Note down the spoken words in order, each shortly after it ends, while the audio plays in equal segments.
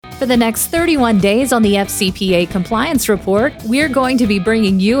For the next 31 days on the FCPA Compliance Report, we're going to be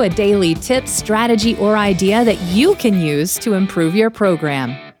bringing you a daily tip, strategy, or idea that you can use to improve your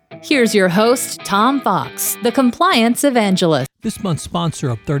program. Here's your host, Tom Fox, the Compliance Evangelist. This month's sponsor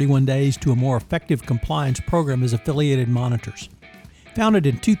of 31 Days to a More Effective Compliance Program is Affiliated Monitors. Founded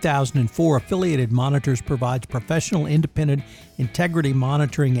in 2004, Affiliated Monitors provides professional, independent integrity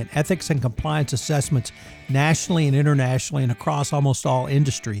monitoring and ethics and compliance assessments nationally and internationally and across almost all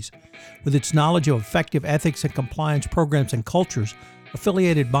industries. With its knowledge of effective ethics and compliance programs and cultures,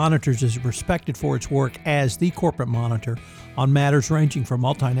 Affiliated Monitors is respected for its work as the corporate monitor on matters ranging from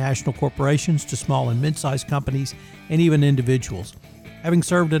multinational corporations to small and mid-sized companies and even individuals. Having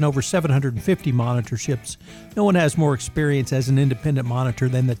served in over 750 monitorships, no one has more experience as an independent monitor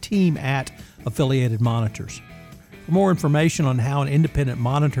than the team at Affiliated Monitors. For more information on how an independent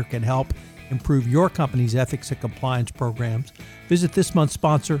monitor can help improve your company's ethics and compliance programs, visit this month's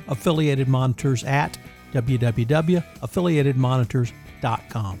sponsor, Affiliated Monitors, at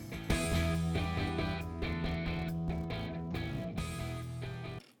www.affiliatedmonitors.com.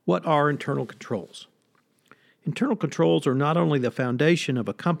 What are internal controls? Internal controls are not only the foundation of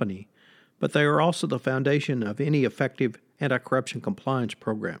a company, but they are also the foundation of any effective anti-corruption compliance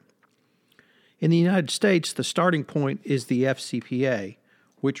program. In the United States, the starting point is the FCPA,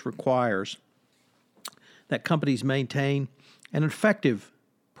 which requires that companies maintain an effective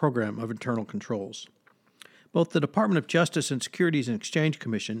program of internal controls. Both the Department of Justice and Securities and Exchange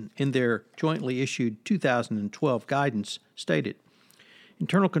Commission, in their jointly issued 2012 guidance, stated,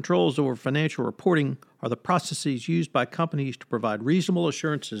 "Internal controls over financial reporting are the processes used by companies to provide reasonable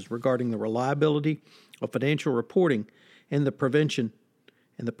assurances regarding the reliability of financial reporting and the prevention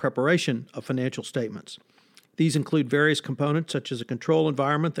and the preparation of financial statements. These include various components such as a control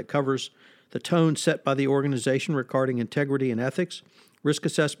environment that covers the tone set by the organization regarding integrity and ethics, risk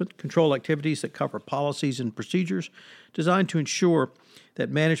assessment, control activities that cover policies and procedures designed to ensure that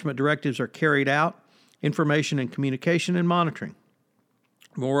management directives are carried out, information and communication, and monitoring.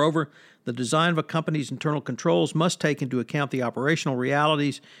 Moreover, the design of a company's internal controls must take into account the operational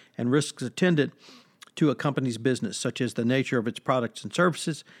realities and risks attendant to a company's business, such as the nature of its products and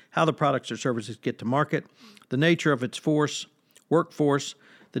services, how the products or services get to market, the nature of its workforce,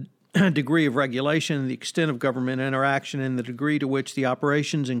 the degree of regulation, the extent of government interaction, and the degree to which the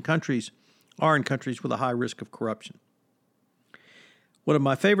operations in countries are in countries with a high risk of corruption." One of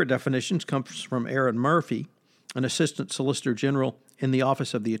my favorite definitions comes from Aaron Murphy, an Assistant Solicitor General in the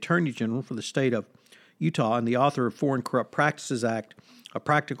Office of the Attorney General for the state of Utah and the author of Foreign Corrupt Practices Act, a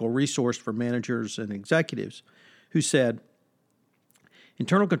practical resource for managers and executives, who said,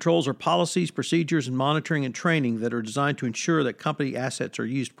 "Internal controls are policies, procedures, and monitoring and training that are designed to ensure that company assets are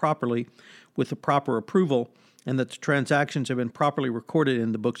used properly with the proper approval and that the transactions have been properly recorded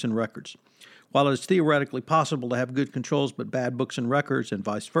in the books and records. While it is theoretically possible to have good controls but bad books and records and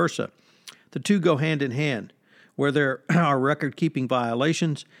vice versa, the two go hand in hand. Where there are record-keeping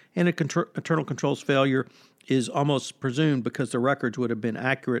violations and internal controls failure is almost presumed because the records would have been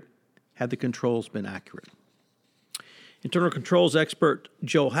accurate had the controls been accurate." Internal controls expert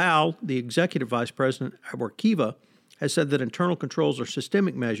Joe Howell, the executive vice president at Workiva, has said that internal controls are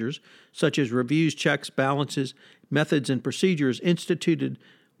systemic measures such as reviews, checks, balances, methods, and procedures instituted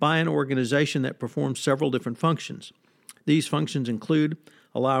by an organization that performs several different functions. These functions include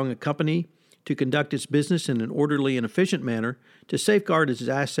allowing a company to conduct its business in an orderly and efficient manner, to safeguard its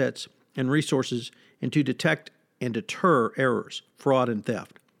assets and resources, and to detect and deter errors, fraud, and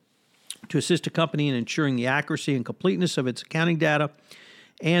theft, to assist a company in ensuring the accuracy and completeness of its accounting data,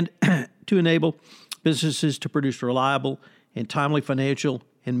 and to enable businesses to produce reliable and timely financial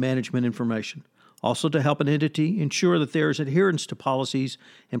and management information. Also to help an entity ensure that there is adherence to policies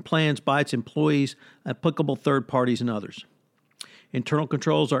and plans by its employees, applicable third parties, and others. Internal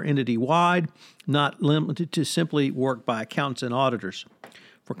controls are entity-wide, not limited to simply work by accountants and auditors.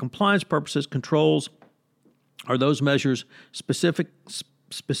 For compliance purposes, controls are those measures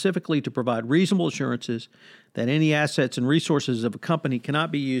specifically to provide reasonable assurances that any assets and resources of a company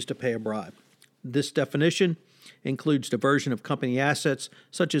cannot be used to pay a bribe. This definition includes diversion of company assets,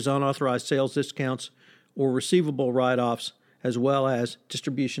 such as unauthorized sales discounts or receivable write-offs, as well as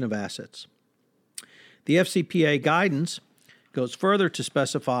distribution of assets. The FCPA guidance goes further to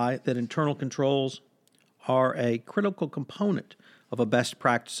specify that internal controls are a critical component of a best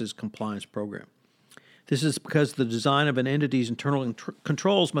practices compliance program. This is because the design of an entity's internal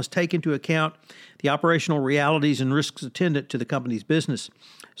controls must take into account the operational realities and risks attendant to the company's business,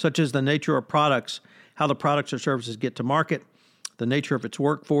 such as the nature of products, how the products or services get to market, the nature of its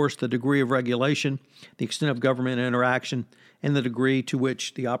workforce, the degree of regulation, the extent of government interaction, and the degree to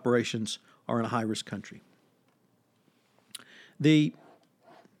which the operations are in a high-risk country. The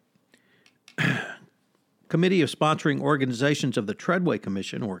Committee of Sponsoring Organizations of the Treadway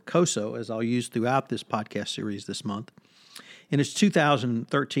Commission, or COSO, as I'll use throughout this podcast series this month, in its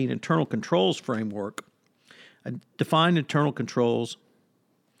 2013 Internal Controls Framework, defined internal controls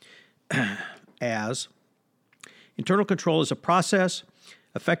as internal control is a process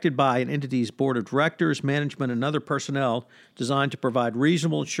affected by an entity's board of directors, management, and other personnel designed to provide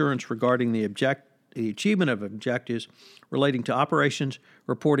reasonable assurance regarding the achievement of objectives relating to operations,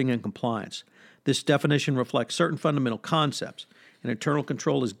 reporting, and compliance. This definition reflects certain fundamental concepts. An internal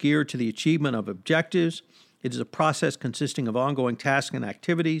control is geared to the achievement of objectives. It is a process consisting of ongoing tasks and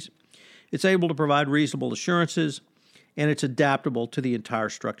activities. It's able to provide reasonable assurances, and it's adaptable to the entire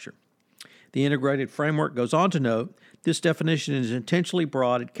structure. The integrated framework goes on to note, this definition is intentionally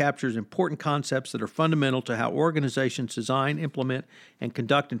broad. It captures important concepts that are fundamental to how organizations design, implement, and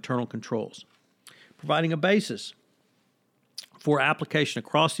conduct internal controls, providing a basis for application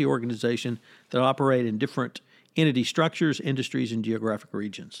across the organization that operate in different entity structures, industries, and geographic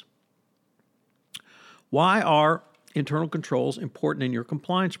regions. Why are internal controls important in your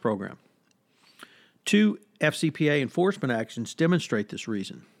compliance program? 2 FCPA enforcement actions demonstrate this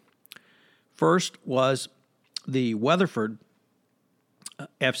reason. First was the Weatherford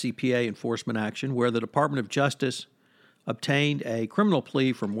FCPA enforcement action, where the Department of Justice obtained a criminal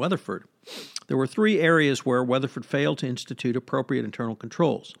plea from Weatherford. There were 3 areas where Weatherford failed to institute appropriate internal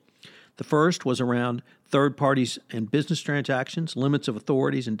controls. The first was around third parties and business transactions, limits of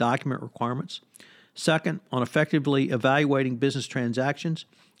authorities, and document requirements. Second, on effectively evaluating business transactions,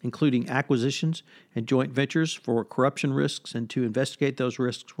 including acquisitions and joint ventures for corruption risks and to investigate those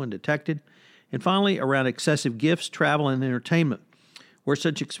risks when detected. And finally, around excessive gifts, travel, and entertainment, where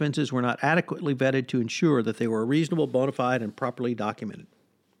such expenses were not adequately vetted to ensure that they were reasonable, bona fide, and properly documented.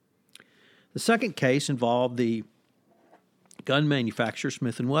 The second case involved the gun manufacturer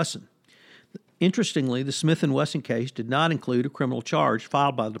Smith & Wesson. Interestingly, the Smith & Wesson case did not include a criminal charge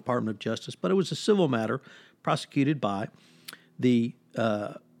filed by the Department of Justice, but it was a civil matter prosecuted by the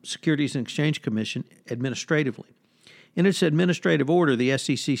Securities and Exchange Commission administratively. In its administrative order, the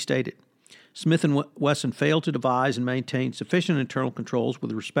SEC stated, Smith & Wesson failed to devise and maintain sufficient internal controls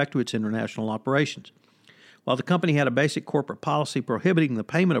with respect to its international operations. While the company had a basic corporate policy prohibiting the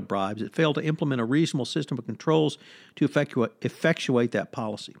payment of bribes, it failed to implement a reasonable system of controls to effectuate that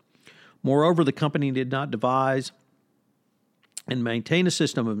policy. Moreover, the company did not devise and maintain a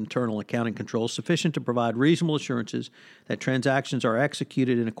system of internal accounting controls sufficient to provide reasonable assurances that transactions are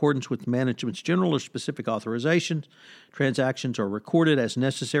executed in accordance with management's general or specific authorizations, transactions are recorded as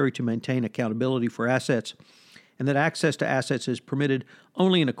necessary to maintain accountability for assets, and that access to assets is permitted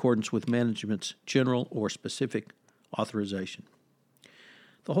only in accordance with management's general or specific authorization.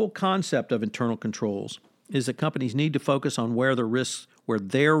 The whole concept of internal controls is that companies need to focus on where their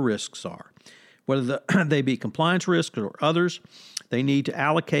risks are. Whether they be compliance risks or others, they need to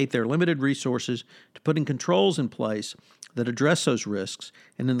allocate their limited resources to putting controls in place that address those risks.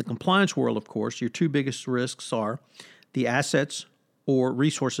 And in the compliance world, of course, your 2 biggest risks are the assets or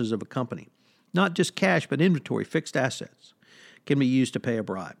resources of a company. Not just cash, but inventory, fixed assets can be used to pay a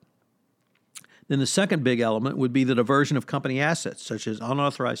bribe. Then the second big element would be the diversion of company assets, such as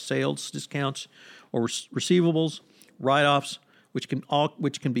unauthorized sales, discounts, or receivables, write-offs, which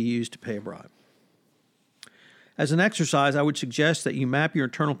can be used to pay a bribe. As an exercise, I would suggest that you map your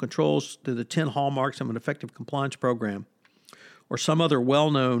internal controls to the 10 hallmarks of an effective compliance program or some other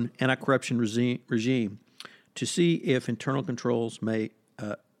well-known anti-corruption regime to see if internal controls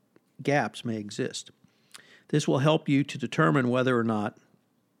gaps may exist. This will help you to determine whether or not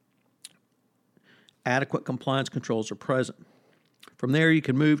adequate compliance controls are present. From there, you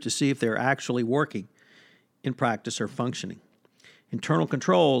can move to see if they're actually working in practice or functioning. Internal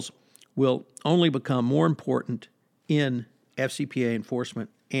controls will only become more important in FCPA enforcement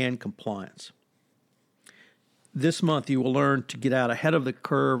and compliance. This month, you will learn to get out ahead of the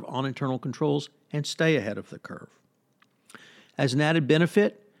curve on internal controls and stay ahead of the curve. As an added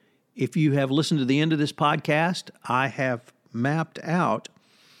benefit, if you have listened to the end of this podcast, I have mapped out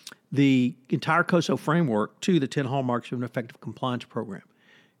the entire COSO framework to the 10 hallmarks of an effective compliance program.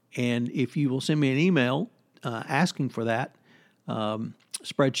 And if you will send me an email asking for that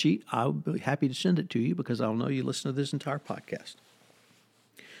spreadsheet, I'll be happy to send it to you because I'll know you listen to this entire podcast.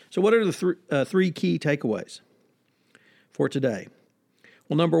 So what are the 3 key takeaways for today?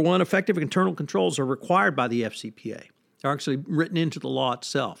 Well, number 1, effective internal controls are required by the FCPA. They're actually written into the law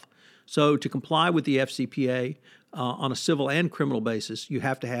itself. So to comply with the FCPA, on a civil and criminal basis, you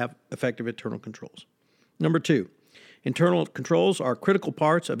have to have effective internal controls. Number 2, internal controls are critical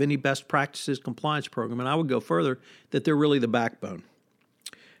parts of any best practices compliance program, and I would go further that they're really the backbone.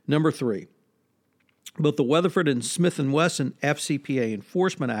 Number 3, both the Weatherford and Smith & Wesson FCPA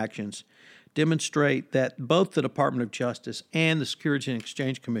enforcement actions demonstrate that both the Department of Justice and the Securities and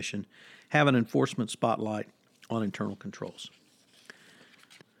Exchange Commission have an enforcement spotlight on internal controls.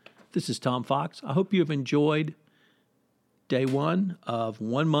 This is Tom Fox. I hope you have enjoyed day 1 of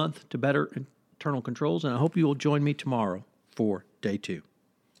 1 month to better internal controls, and I hope you will join me tomorrow for day 2.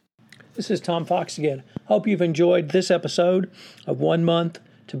 This is Tom Fox again. Hope you've enjoyed this episode of 1 month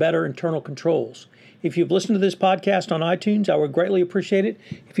to better internal controls. If you've listened to this podcast on iTunes, I would greatly appreciate it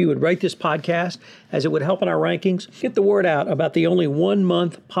if you would rate this podcast, as it would help in our rankings. Get the word out about the only 1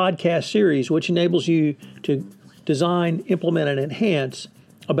 month podcast series, which enables you to design, implement, and enhance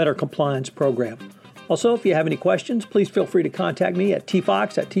a better compliance program. Also, if you have any questions, please feel free to contact me at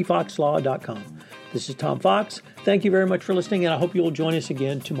tfox@tfoxlaw.com. This is Tom Fox. Thank you very much for listening, and I hope you will join us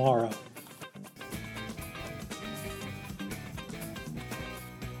again tomorrow.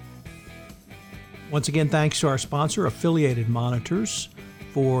 Once again, thanks to our sponsor, Affiliated Monitors,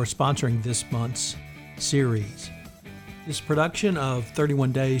 for sponsoring this month's series. This production of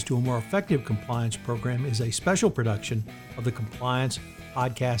 31 Days to a More Effective Compliance Program is a special production of the Compliance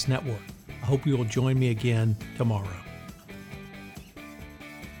Podcast Network. I hope you will join me again tomorrow.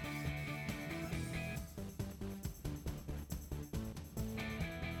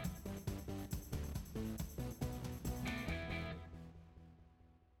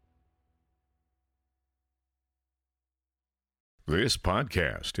 This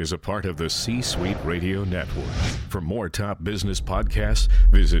podcast is a part of the C-Suite Radio Network. For more top business podcasts,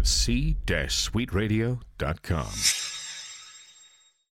 visit c-suiteradio.com.